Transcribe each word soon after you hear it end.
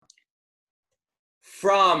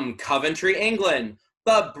From Coventry, England,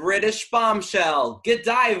 the British bombshell,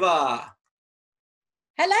 Godiva.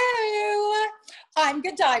 Hello, I'm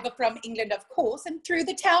Godiva from England, of course, and through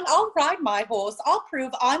the town I'll ride my horse. I'll prove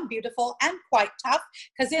I'm beautiful and quite tough,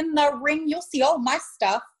 because in the ring you'll see all my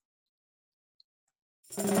stuff.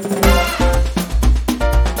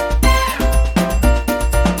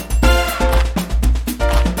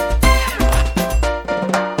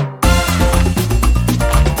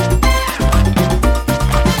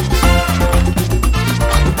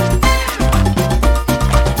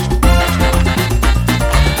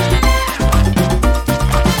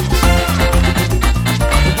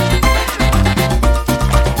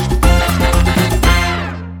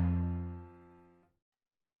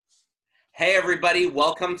 Hey everybody,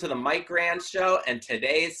 welcome to the Mike Grand Show, and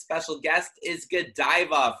today's special guest is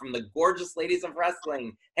Godiva from the Gorgeous Ladies of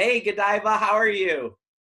Wrestling. Hey Godiva, how are you?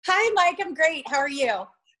 Hi Mike, I'm great. How are you?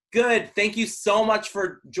 Good, thank you so much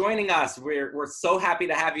for joining us. We're so happy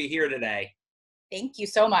to have you here today. Thank you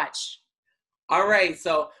so much. All right,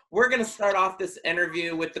 so we're going to start off this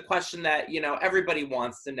interview with the question that, everybody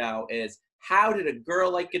wants to know is, how did a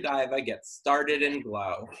girl like Godiva get started in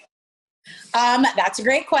Glow? That's a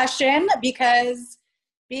great question, because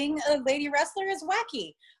being a lady wrestler is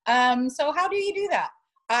wacky. So how do you do that?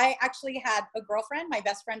 I actually had a girlfriend, my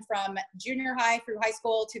best friend from junior high through high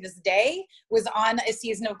school to this day, was on a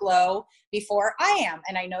season of Glow before I am.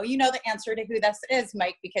 And I know you know the answer to who this is,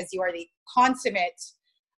 Mike, because you are the consummate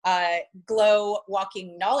Glow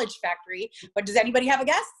walking knowledge factory. But does anybody have a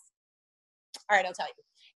guess? All right, I'll tell you.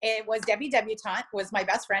 It was Debbie Debutante, was my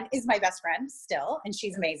best friend, is my best friend still, and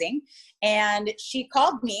she's amazing. And she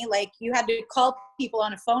called me, like you had to call people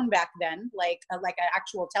on a phone back then, like an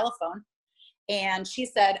actual telephone. And she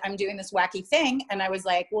said, I'm doing this wacky thing. And I was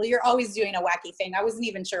like, well, you're always doing a wacky thing. I wasn't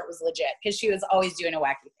even sure it was legit, because she was always doing a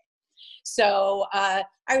wacky thing. So I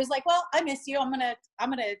was like, well, I miss you. I'm gonna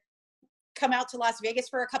come out to Las Vegas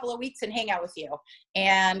for a couple of weeks and hang out with you.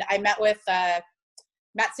 And I met with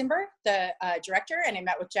Matt Simber, the director, and I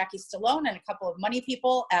met with Jackie Stallone and a couple of money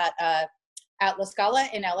people at La Scala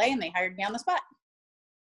in LA, and they hired me on the spot.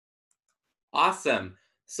 Awesome.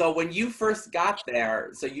 So when you first got there,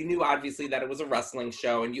 so you knew obviously that it was a wrestling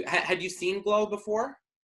show, and you had you seen Glow before?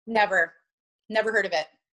 Never heard of it.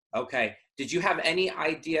 Okay. Did you have any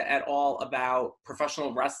idea at all about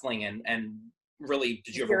professional wrestling, and really,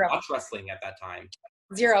 did you ever watch wrestling at that time?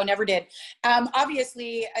 Zero, never did.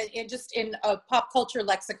 Obviously, just in a pop culture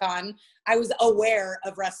lexicon, I was aware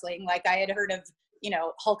of wrestling. Like I had heard of,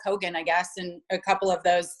 Hulk Hogan, I guess, and a couple of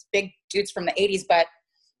those big dudes from the 80s, but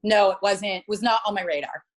no, was not on my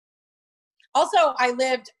radar. Also, at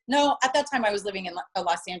that time I was living in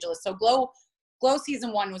Los Angeles. So Glow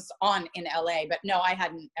season 1 was on in LA, but no, I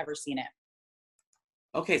hadn't ever seen it.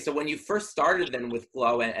 Okay, so when you first started then with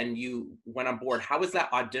Glow and you went on board, how was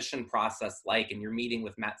that audition process like, and you're meeting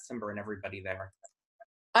with Matt Simber and everybody there?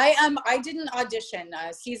 I didn't audition.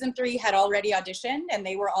 Season 3 had already auditioned, and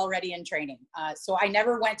they were already in training. So I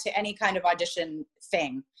never went to any kind of audition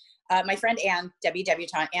thing. My friend Ann, Debbie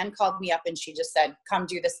Debutante, Ann called me up and she just said, come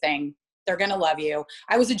do this thing. They're going to love you.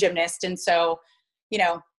 I was a gymnast, and so,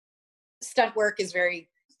 stunt work is very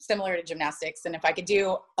similar to gymnastics. And if I could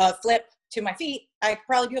do a flip to my feet, I could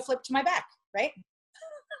probably do a flip to my back, right?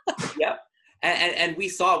 Yep. And we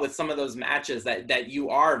saw with some of those matches that you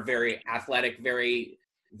are very athletic, very,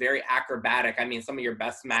 very acrobatic. I mean, some of your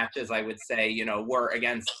best matches, I would say, were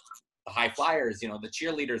against the high flyers, the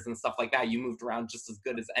cheerleaders and stuff like that. You moved around just as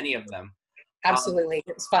good as any of them. Absolutely.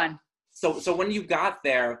 It was fun. So when you got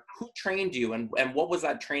there, who trained you, and what was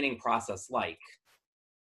that training process like?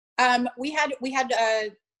 We had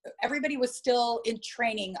everybody was still in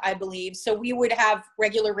training, I believe. So we would have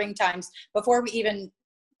regular ring times before we even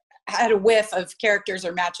had a whiff of characters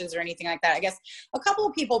or matches or anything like that. I guess a couple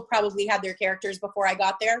of people probably had their characters before I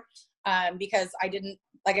got there, because I didn't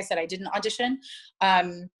audition.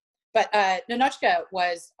 But Nanochka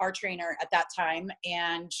was our trainer at that time,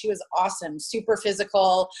 and she was awesome, super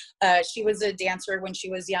physical. She was a dancer when she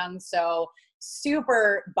was young, so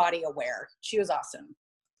super body aware. She was awesome.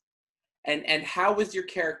 And how was your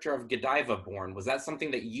character of Godiva born? Was that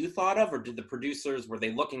something that you thought of, or did the producers, were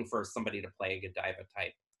they looking for somebody to play a Godiva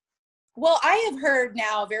type? Well, I have heard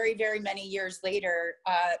now, very, very many years later,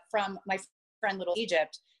 from my friend Little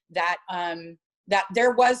Egypt, that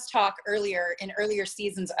there was talk in earlier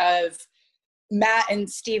seasons of Matt and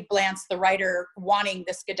Steve Blantz, the writer, wanting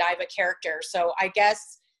this Godiva character. So I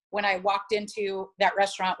guess when I walked into that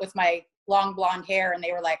restaurant with my long blonde hair, and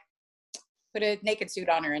they were like, put a naked suit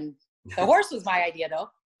on her, and the horse was my idea, though.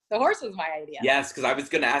 The horse was my idea. Yes, because I was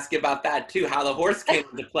going to ask you about that too, how the horse came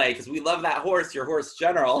into play, because we love that horse, your horse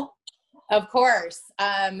general. Of course.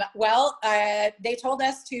 They told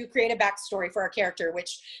us to create a backstory for our character,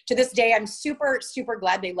 which to this day, I'm super, super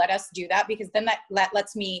glad they let us do that, because then that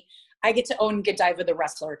lets me, I get to own Godiva the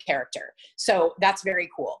wrestler character. So that's very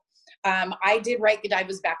cool. I did write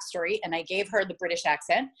Godiva's backstory, and I gave her the British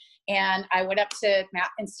accent, and I went up to Matt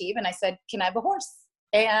and Steve and I said, can I have a horse?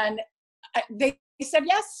 And they said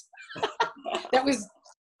yes.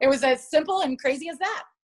 It was as simple and crazy as that.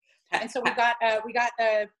 And so we got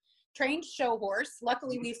a trained show horse.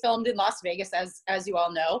 Luckily, we filmed in Las Vegas, as you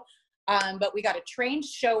all know. But we got a trained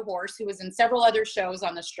show horse who was in several other shows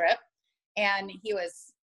on the Strip, and he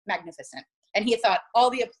was magnificent. And he thought all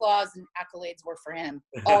the applause and accolades were for him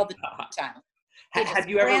all the time. Had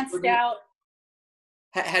you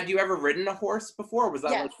ever ridden a horse before? Or was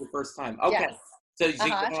that like your first time? Okay. Yes. So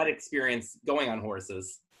you had experience going on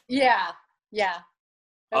horses. Yeah.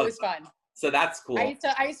 That was fun. So that's cool. I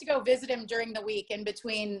used to go visit him during the week in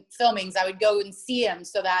between filmings. I would go and see him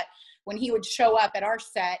so that when he would show up at our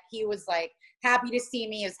set, he was like happy to see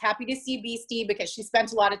me, is happy to see Beastie because she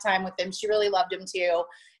spent a lot of time with him. She really loved him too.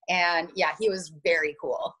 And yeah, he was very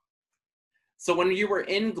cool. So when you were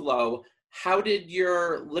in Glow, how did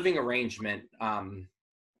your living arrangement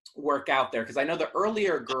work out there? Because I know the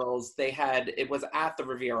earlier girls, it was at the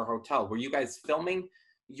Riviera Hotel. Were you guys filming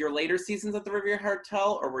your later seasons at the Riviera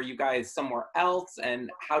Hotel, or were you guys somewhere else? And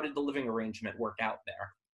how did the living arrangement work out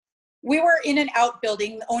there? We were in an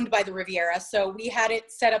outbuilding owned by the Riviera, so we had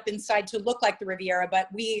it set up inside to look like the Riviera, but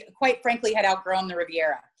we quite frankly had outgrown the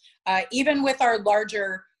Riviera. Even with our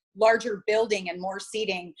larger building and more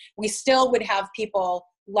seating, we still would have people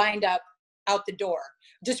lined up out the door,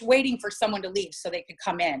 just waiting for someone to leave so they could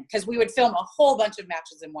come in, because we would film a whole bunch of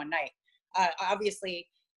matches in one night. Obviously,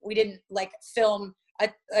 we didn't like film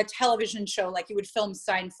a television show like you would film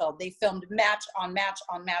Seinfeld. They filmed match on match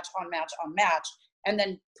on match on match on match, and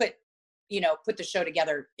then put the show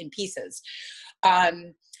together in pieces.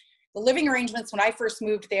 The living arrangements, when I first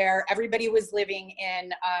moved there, everybody was living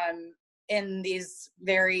in these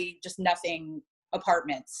very just nothing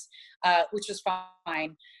apartments, which was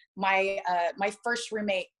fine. My first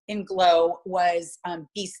roommate in Glow was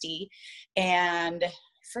Beastie, and I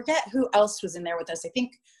forget who else was in there with us. I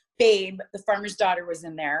think Babe, the farmer's daughter, was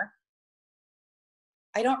in there.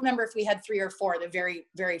 I don't remember if we had 3 or 4 the very,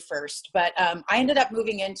 very first, but I ended up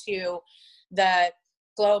moving into the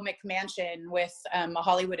Glow McMansion with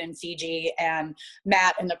Hollywood and Fiji and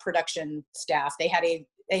Matt and the production staff. They had a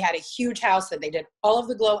huge house that they did all of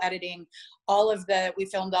the Glow editing, we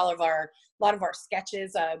filmed a lot of our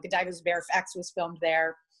sketches. Godiva's Bare Facts was filmed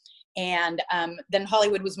there. And then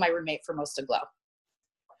Hollywood was my roommate for most of Glow.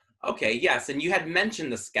 Okay, yes, and you had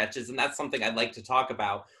mentioned the sketches, and that's something I'd like to talk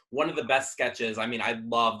about. One of the best sketches, I mean, I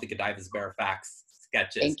love the Godiva's Bare Facts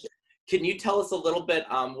sketches. Thank you. Can you tell us a little bit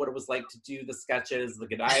what it was like to do the sketches, the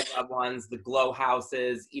Godiva ones, the Glow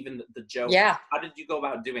houses, even the jokes? Yeah. How did you go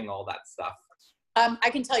about doing all that stuff?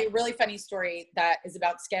 I can tell you a really funny story that is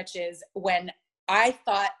about sketches. When I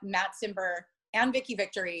thought Matt Simber and Vicky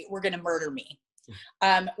Victory were going to murder me.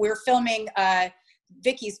 We were filming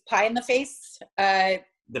Vicky's Pie in the Face.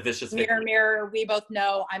 The Vicious Mirror, Vicky. Mirror, we both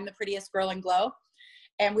know I'm the prettiest girl in Glow.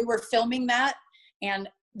 And we were filming that. And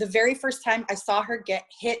the very first time I saw her get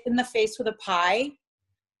hit in the face with a pie,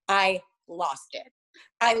 I lost it.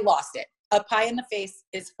 A pie in the face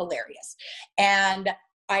is hilarious. And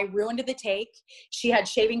I ruined the take. She had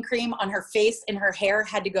shaving cream on her face and her hair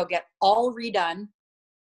had to go get all redone.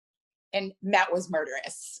 And Matt was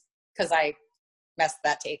murderous because I messed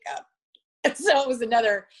that take up. And so it was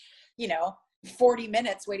another, 40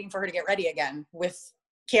 minutes waiting for her to get ready again with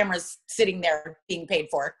cameras sitting there being paid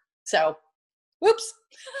for. So, whoops.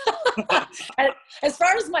 As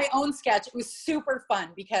far as my own sketch, it was super fun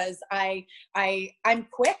because I'm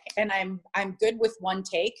quick and I'm good with one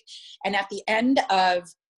take. And at the end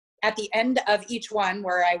of each one,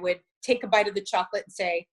 where I would take a bite of the chocolate and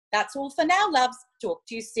say, "That's all for now, loves. Talk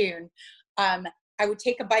to you soon." I would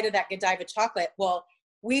take a bite of that Godiva chocolate. Well,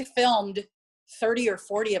 we filmed 30 or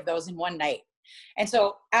 40 of those in one night. And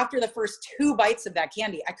so after the first 2 bites of that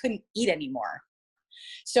candy, I couldn't eat anymore.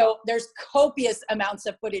 So there's copious amounts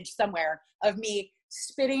of footage somewhere of me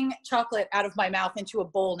spitting chocolate out of my mouth into a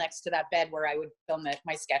bowl next to that bed where I would film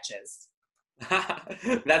my sketches.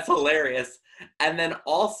 That's hilarious. And then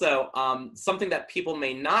also, something that people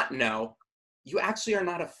may not know, you actually are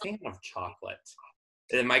not a fan of chocolate.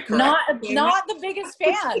 Am I correct? Not the biggest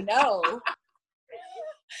fan, no.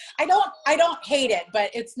 I don't hate it, but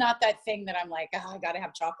it's not that thing that I'm like, oh, I gotta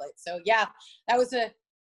have chocolate. So yeah, that was a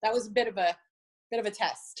bit of a bit of a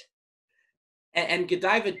test. And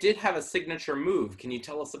Godiva did have a signature move. Can you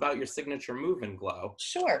tell us about your signature move in Glow?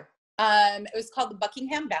 Sure. It was called the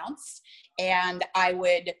Buckingham Bounce, and I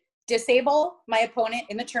would disable my opponent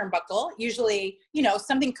in the turnbuckle, usually, you know,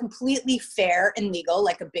 something completely fair and legal,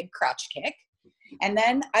 like a big crotch kick. And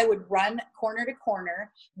then I would run corner to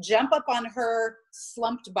corner, jump up on her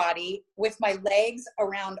slumped body with my legs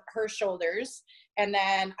around her shoulders. And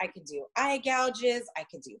then I could do eye gouges. I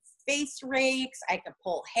could do face rakes. I could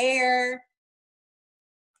pull hair.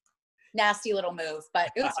 Nasty little move, but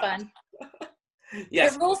it was fun.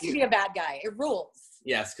 Yes. It rules to be a bad guy. It rules.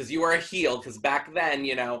 Yes, because you were a heel. Because back then,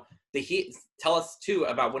 you know, the heel. Tell us too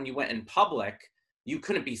about when you went in public. You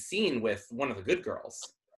couldn't be seen with one of the good girls.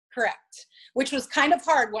 Correct. Which was kind of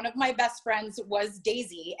hard. One of my best friends was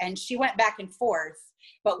Daisy, and she went back and forth,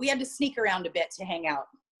 but we had to sneak around a bit to hang out.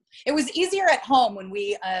 It was easier at home when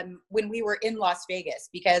we were in Las Vegas,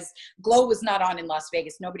 because Glow was not on in Las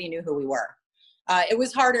Vegas. Nobody knew who we were. It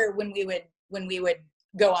was harder when we would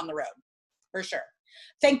go on the road, for sure.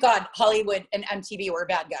 Thank God Hollywood and MTV were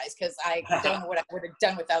bad guys, because I don't know what I would have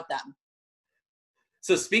done without them.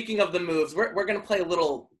 So speaking of the moves, we're going to play a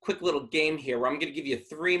quick little game here where I'm going to give you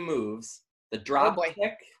 3 moves: the drop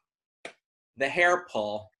kick, the hair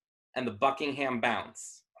pull, and the Buckingham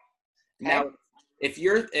bounce. Okay. Now, if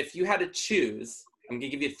you had to choose, I'm going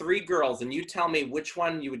to give you 3 girls, and you tell me which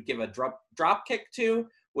one you would give a drop kick to,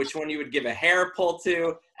 which one you would give a hair pull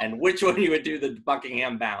to, and which one you would do the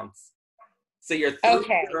Buckingham bounce. So your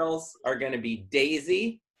 3 girls are going to be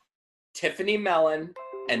Daisy, Tiffany Mellon,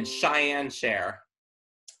 and Cheyenne Cher.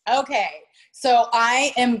 Okay, so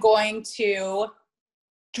I am going to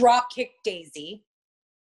drop kick Daisy.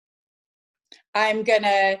 I'm going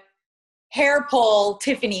to hair pull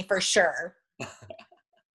Tiffany for sure.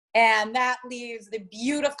 And that leaves the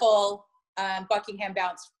beautiful Buckingham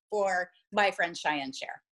bounce for my friend Cheyenne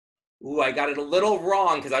Cher. Ooh, I got it a little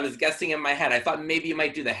wrong because I was guessing in my head. I thought maybe you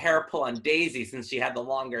might do the hair pull on Daisy since she had the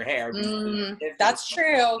longer hair. That's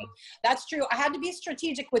true. That's true. I had to be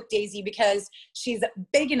strategic with Daisy because she's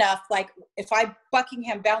big enough. Like if I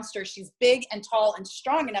Buckingham bounced her, she's big and tall and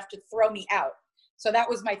strong enough to throw me out. So that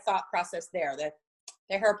was my thought process there.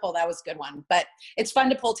 The hair pull, that was a good one. But it's fun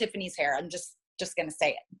to pull Tiffany's hair. I'm just going to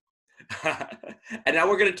say it. And now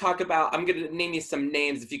we're going to talk about, I'm going to name you some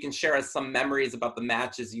names if you can share us some memories about the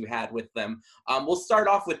matches you had with them. We'll start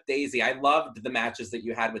off with Daisy. I loved the matches that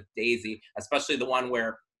you had with Daisy, especially the one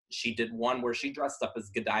where she did one where she dressed up as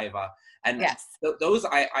Godiva. And yes. Those,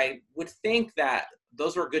 I would think that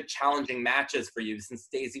those were good challenging matches for you. Since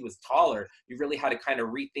Daisy was taller, you really had to kind of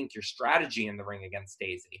rethink your strategy in the ring against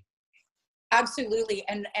Daisy. Absolutely.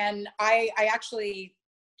 And I actually,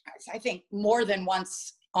 I think more than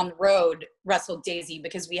once on the road wrestled Daisy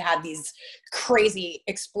because we had these crazy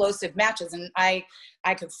explosive matches, and I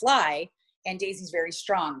could fly and Daisy's very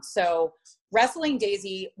strong. So wrestling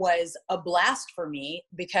Daisy was a blast for me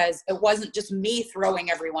because it wasn't just me throwing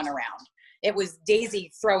everyone around. It was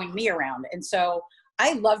Daisy throwing me around. And so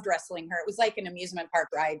I loved wrestling her. It was like an amusement park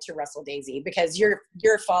ride to wrestle Daisy because you're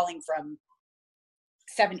falling from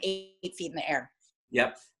 7-8 feet in the air.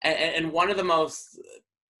 Yep. And one of the most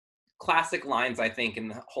classic lines, I think, in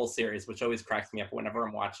the whole series, which always cracks me up whenever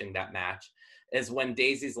I'm watching that match, is when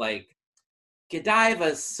Daisy's like,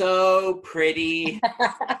 Godiva's so pretty.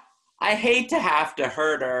 I hate to have to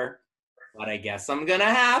hurt her, but I guess I'm going to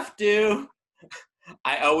have to.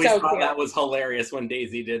 I always thought that was hilarious when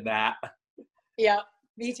Daisy did that. Yeah,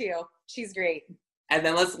 me too. She's great. And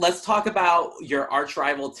then let's talk about your arch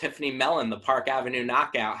rival Tiffany Mellon, the Park Avenue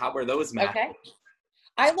Knockout. How were those matches? Okay.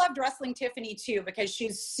 I loved wrestling Tiffany too because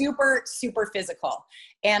she's super, super physical,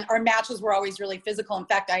 and our matches were always really physical. In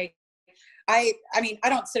fact, I mean, I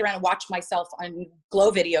don't sit around and watch myself on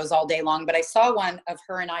Glow videos all day long, but I saw one of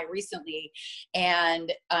her and I recently,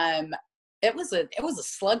 and it was a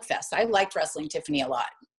slugfest. I liked wrestling Tiffany a lot.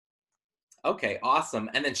 Okay, awesome.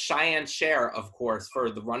 And then Cheyenne Cher, of course,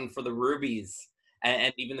 for the run for the Rubies,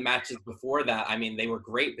 and even the matches before that. I mean, they were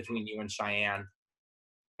great between you and Cheyenne.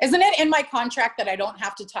 Isn't it in my contract that I don't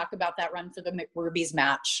have to talk about that run for the McRubies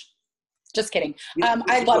match? Just kidding.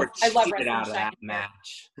 I love wrestling out of that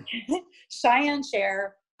match. Cheyenne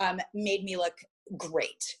Cher made me look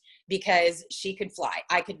great because she could fly.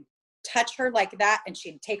 I could touch her like that and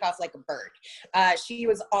she'd take off like a bird. She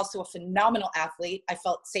was also a phenomenal athlete. I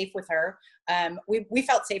felt safe with her. We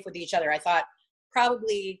felt safe with each other. I thought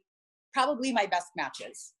probably my best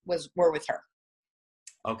matches were with her.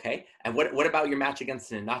 Okay. And what about your match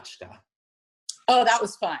against Ninotchka? Oh, that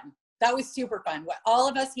was fun. That was super fun. All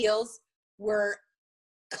of us heels were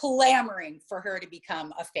clamoring for her to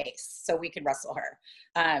become a face so we could wrestle her.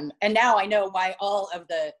 And now I know why all of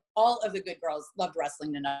the good girls loved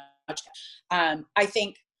wrestling Nanochka. I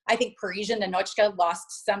think Parisian Nanochka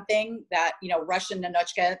lost something that, you know, Russian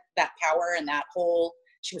Nanochka, that power and that whole,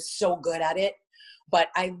 she was so good at it, but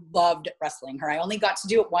I loved wrestling her. I only got to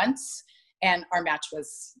do it once, and our match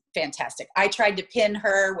was fantastic. I tried to pin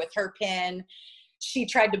her with her pin. She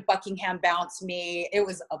tried to Buckingham bounce me. It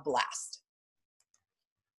was a blast.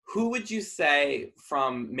 Who would you say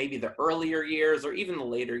from maybe the earlier years or even the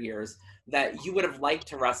later years that you would have liked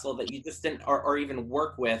to wrestle that you just didn't, or even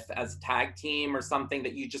work with as a tag team or something,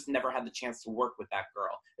 that you just never had the chance to work with that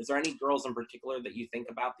girl? Is there any girls in particular that you think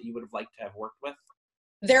about that you would have liked to have worked with?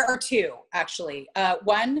 There are two, actually.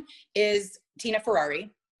 One is Tina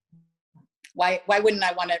Ferrari. Why wouldn't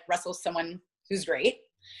I want to wrestle someone who's great?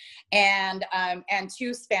 And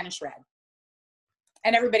two, Spanish Red.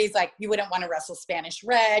 And everybody's like, you wouldn't want to wrestle Spanish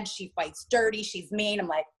Red. She fights dirty. She's mean. I'm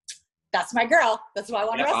like, that's my girl. That's why I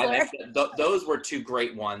want to wrestle her. Those were two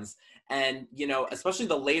great ones. And, you know, especially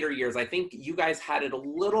the later years, I think you guys had it a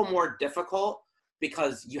little more difficult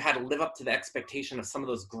because you had to live up to the expectation of some of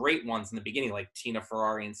those great ones in the beginning, like Tina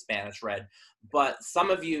Ferrari and Spanish Red. But some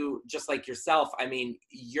of you, just like yourself, I mean,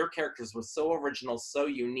 your characters were so original, so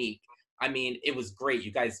unique. I mean, it was great.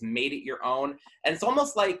 You guys made it your own. And it's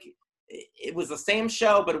almost like it was the same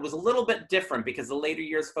show, but it was a little bit different because the later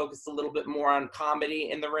years focused a little bit more on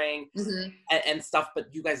comedy in the ring and stuff. But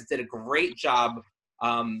you guys did a great job,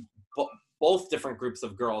 both different groups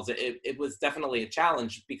of girls. It was definitely a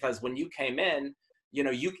challenge because when you came in, you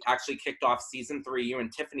know, you actually kicked off season 3. You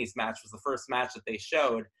and Tiffany's match was the first match that they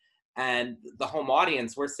showed. And the home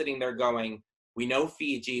audience, we're sitting there going, we know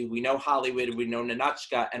Fiji, we know Hollywood, we know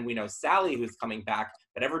Nanochka, and we know Sally who's coming back,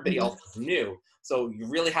 but everybody else is new. So you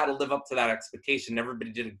really had to live up to that expectation.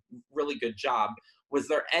 Everybody did a really good job. Was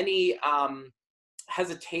there any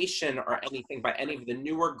hesitation or anything by any of the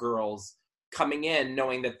newer girls coming in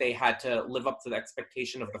knowing that they had to live up to the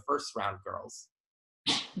expectation of the first round girls?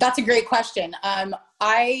 That's a great question.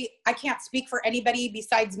 I can't speak for anybody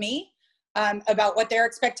besides me about what their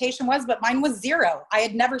expectation was, but mine was 0. I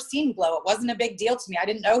had never seen Glow. It wasn't a big deal to me. I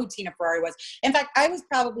didn't know who Tina Ferrari was. In fact, I was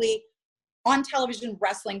probably on television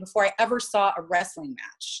wrestling before I ever saw a wrestling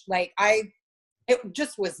match. Like it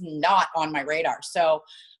just was not on my radar. So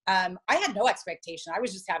I had no expectation. I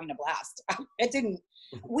was just having a blast.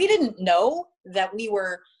 We didn't know that we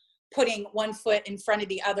were putting one foot in front of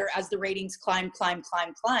the other as the ratings climbed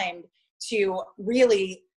to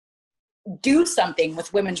really do something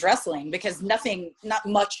with women's wrestling, because not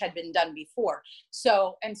much had been done before.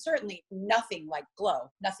 So, and certainly nothing like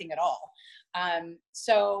Glow, nothing at all.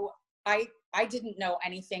 So I didn't know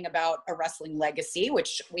anything about a wrestling legacy,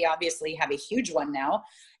 which we obviously have a huge one now.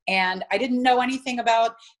 And I didn't know anything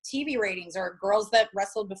about TV ratings or girls that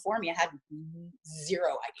wrestled before me. I had 0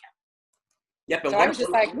 idea. Yeah, but so I was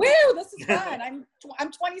just like, woo, this is fun.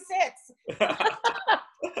 I'm 26.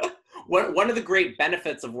 One of the great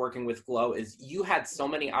benefits of working with Glow is you had so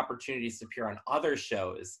many opportunities to appear on other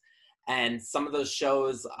shows. And some of those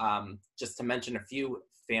shows, just to mention a few,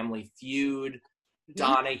 Family Feud,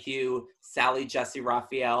 Donahue, Sally Jesse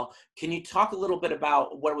Raphael. Can you talk a little bit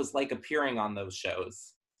about what it was like appearing on those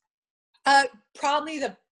shows? Probably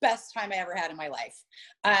the best time I ever had in my life.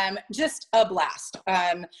 Just a blast.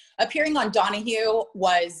 Appearing on Donahue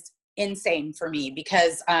was insane for me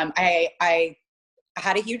because I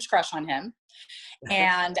had a huge crush on him.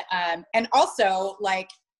 And also, like,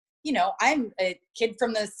 you know, I'm a kid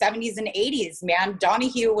from the 70s and 80s, man.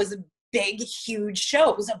 Donahue was a big, huge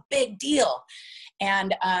show. It was a big deal.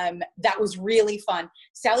 And that was really fun.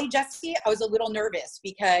 Sally Jesse, I was a little nervous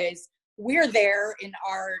because we're there in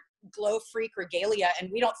our Glow Freak regalia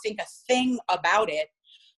and we don't think a thing about it.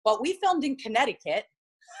 But we filmed in Connecticut.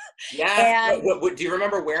 Yeah. Do you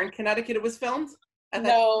remember where in Connecticut it was filmed?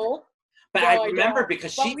 No. But no, I remember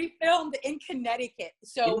because we filmed in Connecticut.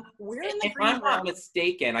 So we're in the green room. If I'm not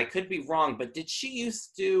mistaken, I could be wrong, but did she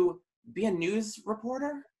used to be a news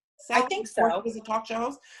reporter? I think so. Was a talk show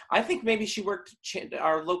host? I think maybe she worked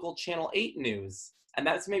our local Channel 8 news, and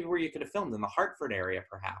that's maybe where you could have filmed, in the Hartford area,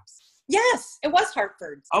 perhaps. Yes, it was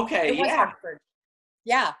Hartford. Okay, it was Hartford.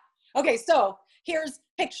 Yeah. Okay, so here's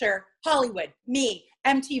picture Hollywood, me,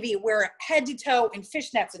 MTV. We're head to toe in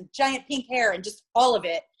fishnets and giant pink hair and just all of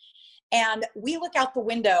it. And we look out the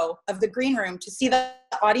window of the green room to see the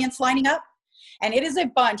audience lining up, and it is a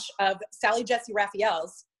bunch of Sally Jesse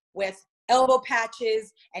Raphaels with elbow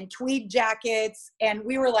patches and tweed jackets, and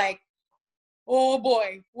we were like, oh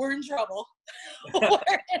boy, we're in trouble. We're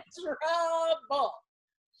in trouble.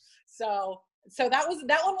 So So that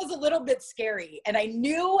one was a little bit scary. And I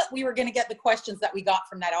knew we were going to get the questions that we got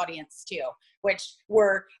from that audience too, which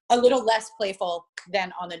were a little less playful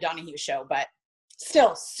than on the Donahue show, but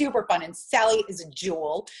still super fun. And Sally is a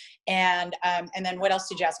jewel. And then what else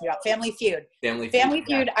did you ask me about? Family Feud. Family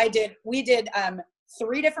Feud. Yeah. We did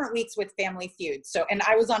 3 different weeks with Family Feud. So, and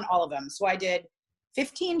I was on all of them. So I did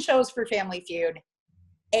 15 shows for Family Feud,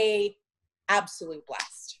 a absolute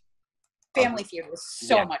blast. Family Feud was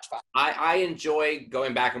so much fun. I enjoy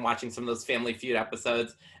going back and watching some of those Family Feud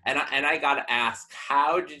episodes. And I gotta ask,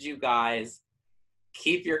 how did you guys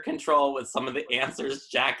keep your control with some of the answers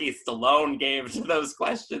Jackie Stallone gave to those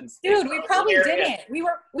questions? Dude, we probably didn't.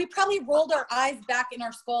 We probably rolled our eyes back in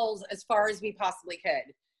our skulls as far as we possibly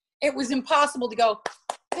could. It was impossible to go,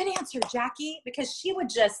 good answer, Jackie, because she would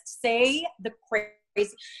just say the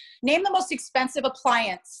crazy. Name the most expensive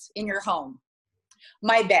appliance in your home.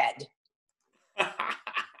 My bed.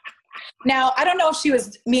 Now, I don't know if she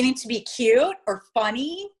was meaning to be cute or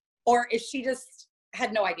funny, or if she just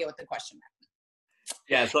had no idea what the question meant.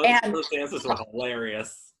 Yeah, so those answers were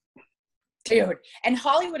hilarious. Dude, and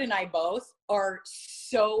Hollywood and I both are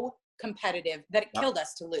so competitive that it killed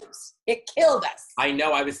us to lose. It killed us. I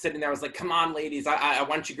know. I was sitting there. I was like, come on, ladies. I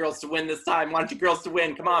want you girls to win this time. I want you girls to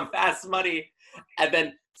win. Come on, fast money. And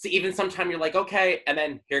then, see, even sometime you're like, okay. And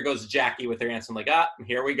then here goes Jackie with her answer. I'm like,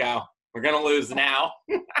 here we go. We're going to lose now.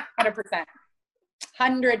 100%.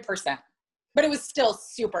 100%. But it was still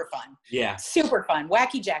super fun. Yeah. Super fun.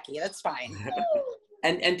 Wacky Jackie. That's fine.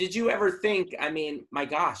 And did you ever think, I mean, my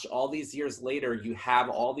gosh, all these years later, you have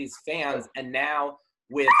all these fans. And now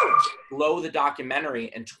with Glow the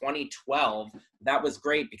documentary in 2012, that was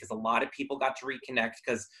great because a lot of people got to reconnect.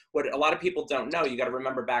 Because what a lot of people don't know, you got to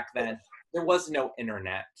remember back then, there was no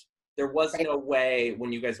internet. There was no way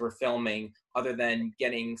when you guys were filming other than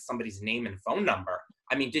getting somebody's name and phone number.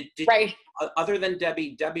 I mean, did other than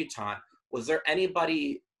Debbie Debutante, was there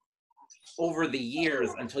anybody over the years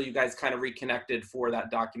until you guys kind of reconnected for that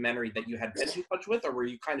documentary that you had been in touch with, or were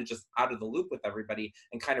you kind of just out of the loop with everybody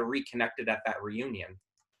and kind of reconnected at that reunion?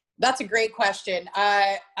 That's a great question.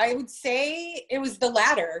 I would say it was the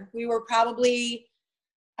latter. We were probably,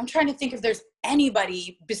 I'm trying to think if there's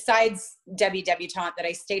anybody besides Debbie Debutante that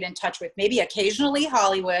I stayed in touch with, maybe occasionally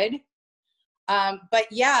Hollywood. But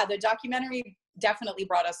yeah, the documentary definitely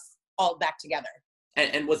brought us all back together.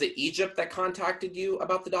 And was it Egypt that contacted you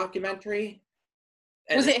about the documentary?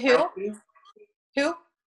 Was it who? Who?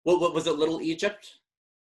 What was it, Little Egypt?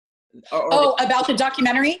 About the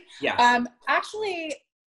documentary? Yeah. Actually,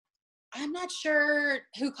 I'm not sure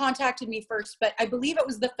who contacted me first, but I believe it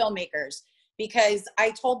was the filmmakers because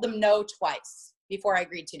I told them no twice before I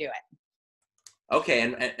agreed to do it. Okay,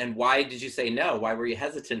 and why did you say no? Why were you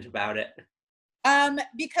hesitant about it?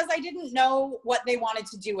 Because I didn't know what they wanted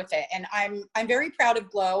to do with it. And I'm very proud of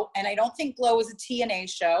Glow, and I don't think Glow was a TNA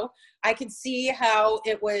show. I could see how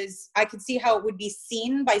it would be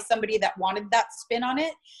seen by somebody that wanted that spin on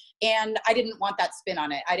it. And I didn't want that spin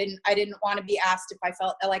on it. I didn't want to be asked if I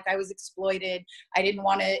felt like I was exploited. I didn't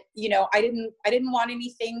want to, I didn't want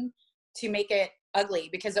anything to make it ugly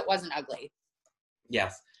because it wasn't ugly.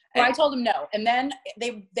 Yes. So I told them no. And then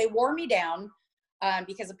they wore me down.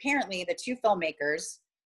 Because apparently the two filmmakers,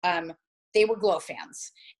 they were Glow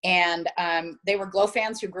fans. And they were Glow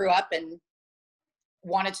fans who grew up and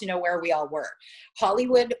wanted to know where we all were.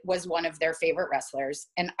 Hollywood was one of their favorite wrestlers,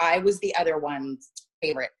 and I was the other one's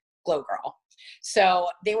favorite Glow girl. So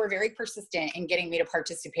they were very persistent in getting me to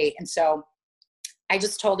participate. And so I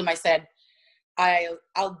just told them, I said,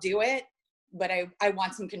 I'll do it, but I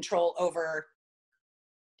want some control over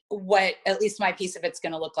what at least my piece of it's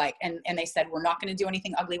going to look like. And they said, we're not going to do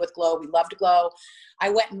anything ugly with Glow. We loved Glow. I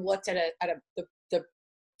went and looked at the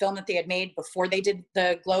film that they had made before they did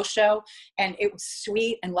the Glow show. And it was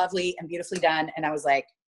sweet and lovely and beautifully done. And I was like,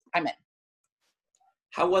 I'm in.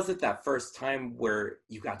 How was it that first time where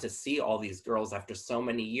you got to see all these girls after so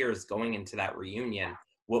many years going into that reunion?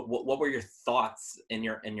 What were your thoughts in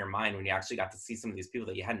your mind when you actually got to see some of these people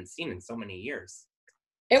that you hadn't seen in so many years?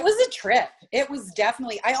 It was a trip. It was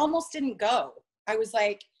definitely, I almost didn't go. I was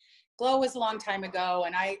like, Glow was a long time ago,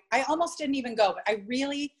 and I almost didn't even go, but I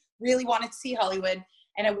really, really wanted to see Hollywood,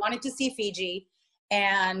 and I wanted to see Fiji,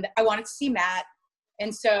 and I wanted to see Matt.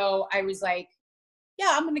 And so I was like,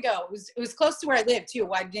 yeah, I'm going to go. It was close to where I lived too.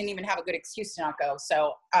 I didn't even have a good excuse to not go.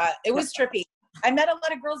 So it was trippy. I met a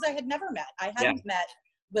lot of girls I had never met. I hadn't met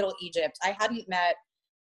Little Egypt. I hadn't met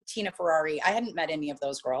Tina Ferrari. I hadn't met any of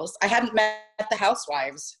those girls. I hadn't met the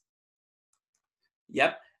Housewives.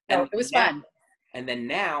 Yep. So it was fun. And then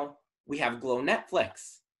now we have Glow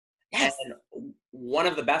Netflix. Yes. And one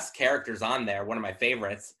of the best characters on there, one of my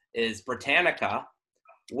favorites, is Britannica,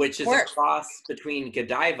 which is a cross between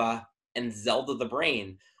Godiva and Zelda the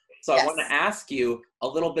Brain. So I want to ask you a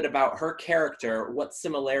little bit about her character, what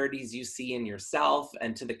similarities you see in yourself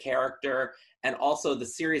and to the character, and also the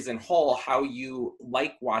series in whole, how you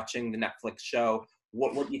like watching the Netflix show,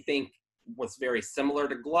 what you think was very similar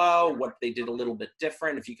to Glow, what they did a little bit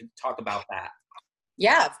different, if you could talk about that.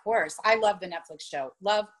 Yeah, of course. I love the Netflix show.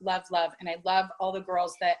 Love, love, love. And I love all the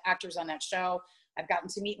girls, actors on that show. I've gotten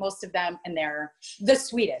to meet most of them, and they're the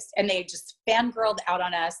sweetest. And they just fangirled out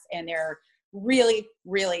on us, and they're really,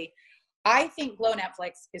 really, I think Glow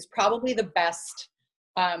Netflix is probably the best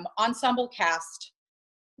ensemble cast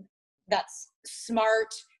that's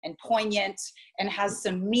smart and poignant and has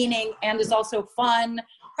some meaning and is also fun,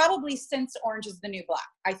 probably since Orange is the New Black.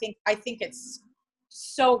 I think it's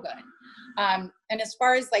so good. And as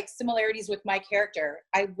far as like similarities with my character,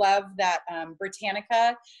 I love that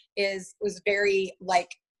Britannica was very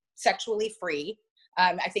like sexually free.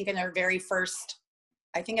 I think in the very first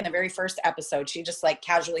episode, she just like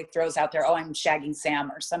casually throws out there, "Oh, I'm shagging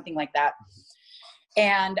Sam," or something like that.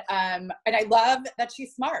 And I love that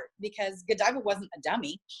she's smart, because Godiva wasn't a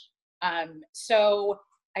dummy. So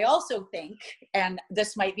I also think, and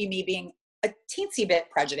this might be me being a teensy bit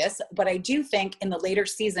prejudiced, but I do think in the later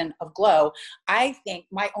season of Glow, I think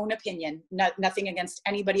my own opinion, nothing against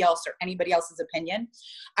anybody else or anybody else's opinion,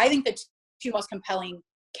 I think the two most compelling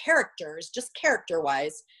characters, just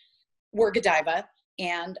character-wise, were Godiva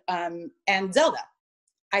and Zelda.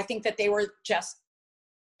 I think that they were just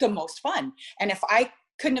the most fun. And if I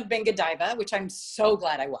couldn't have been Godiva, which I'm so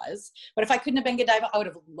glad I was, but if I couldn't have been Godiva, I would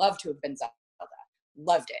have loved to have been Zelda.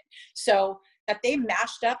 Loved it. So that they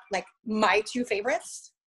mashed up like my two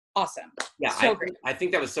favorites, awesome. Yeah, so great. I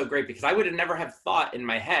think that was so great, because I would have never have thought in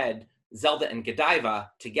my head Zelda and Godiva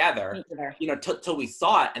together, till we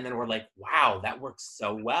saw it, and then we're like, wow, that works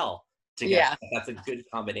so well together. Yeah. That's a good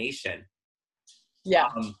combination. Yeah.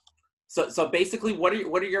 So basically, what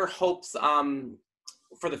are your hopes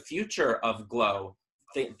for the future of Glow?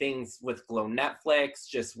 Things with Glow Netflix,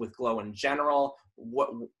 just with Glow in general.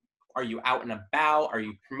 What are you out and about? Are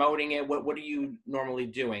you promoting it? What are you normally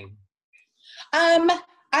doing?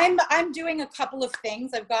 I'm doing a couple of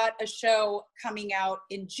things. I've got a show coming out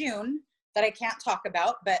in June that I can't talk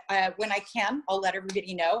about, but when I can, I'll let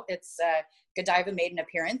everybody know. It's Godiva made an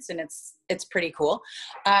appearance, and it's pretty cool.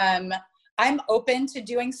 I'm open to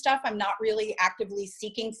doing stuff. I'm not really actively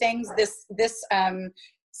seeking things. This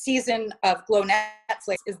season of Glow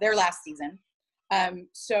Netflix is their last season.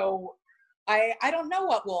 So I don't know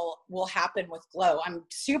what will happen with Glow. I'm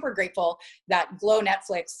super grateful that Glow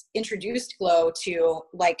Netflix introduced Glow to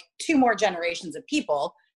like 2 more generations of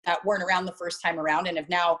people that weren't around the first time around and have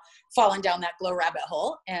now fallen down that Glow rabbit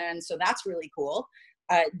hole. And so that's really cool.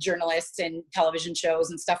 Journalists and television shows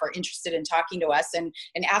and stuff are interested in talking to us and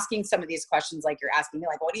asking some of these questions like you're asking me,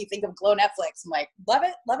 like, what do you think of Glow Netflix? I'm like, love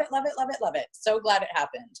it, love it, love it, love it, love it. So glad it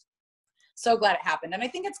happened. So glad it happened. And I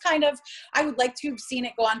think it's kind of, I would like to have seen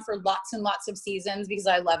it go on for lots and lots of seasons because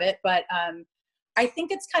I love it. But I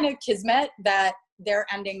think it's kind of kismet that they're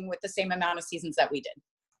ending with the same amount of seasons that we did.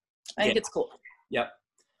 I think it's cool. Yep.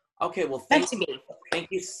 Okay. Well, thank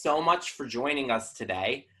you so much for joining us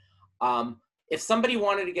today. If somebody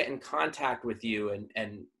wanted to get in contact with you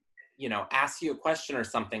and ask you a question or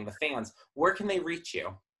something, the fans, where can they reach you?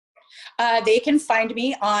 They can find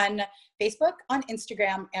me on Facebook, on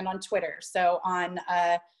Instagram, and on Twitter. So on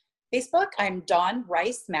Facebook, I'm Dawn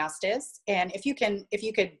Rice Maestas. And if you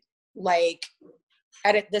could like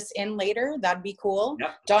edit this in later, that'd be cool.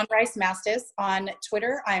 Yep. Dawn Rice Maestas. On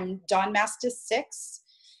Twitter, I'm Dawn Maestas 6.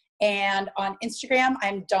 And on Instagram,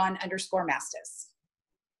 I'm Dawn_Maestas.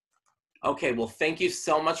 Okay, well, thank you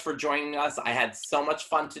so much for joining us. I had so much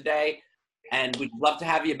fun today, and we'd love to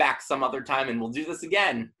have you back some other time, and we'll do this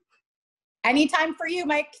again. Anytime for you,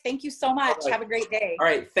 Mike. Thank you so much. Right. Have a great day. All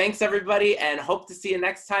right, thanks, everybody, and hope to see you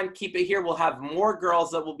next time. Keep it here. We'll have more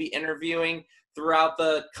girls that we'll be interviewing throughout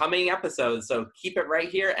the coming episodes, so keep it right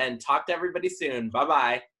here, and talk to everybody soon.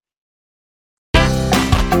 Bye-bye.